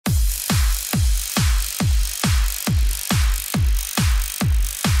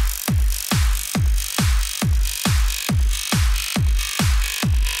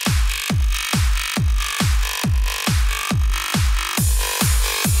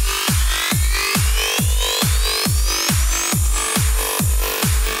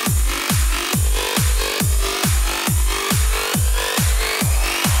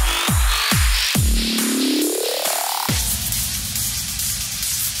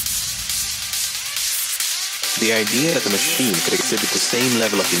The idea that a machine could exhibit the same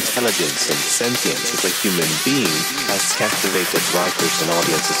level of intelligence and sentience as a human being has captivated writers and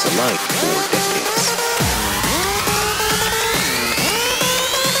audiences alike for decades.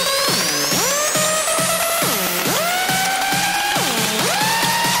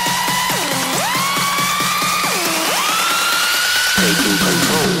 Taking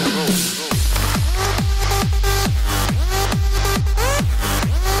control.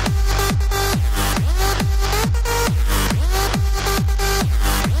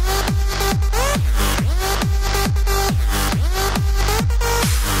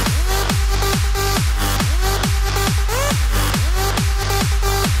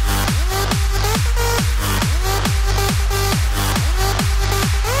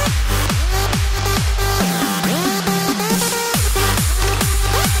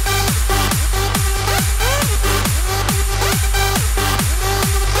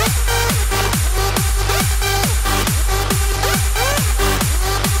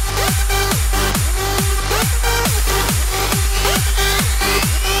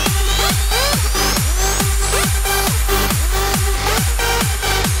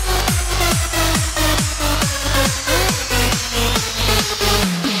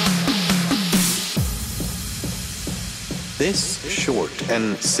 This short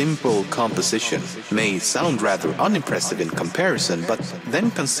and simple composition may sound rather unimpressive in comparison, but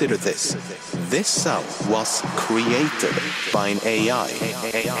then consider this. This sound was created by an AI.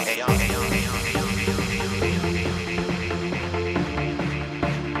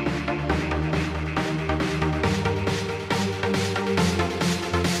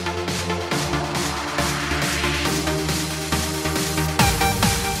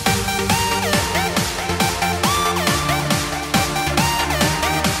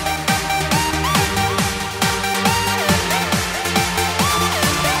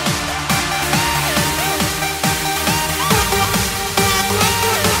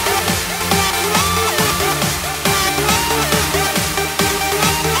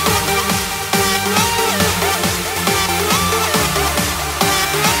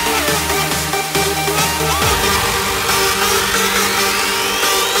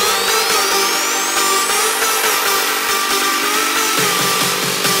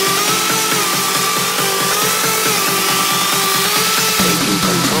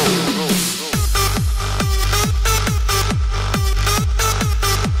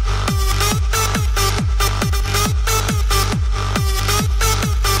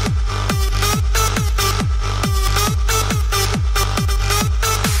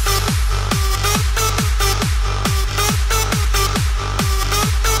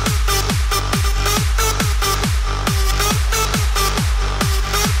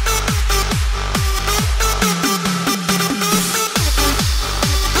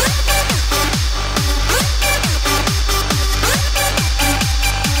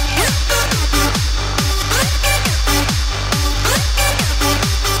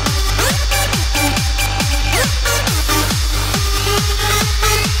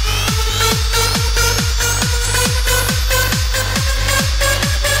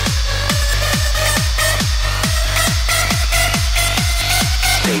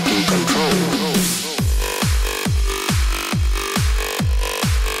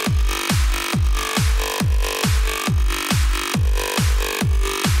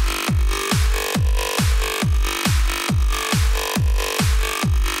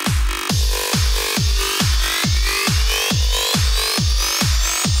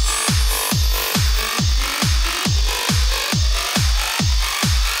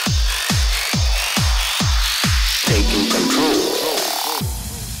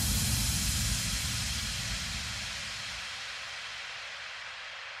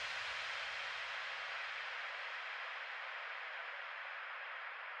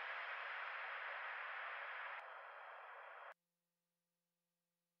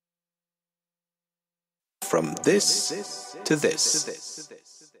 From this to this.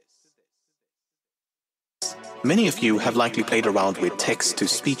 Many of you have likely played around with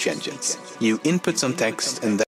text-to-speech engines. You input some text and then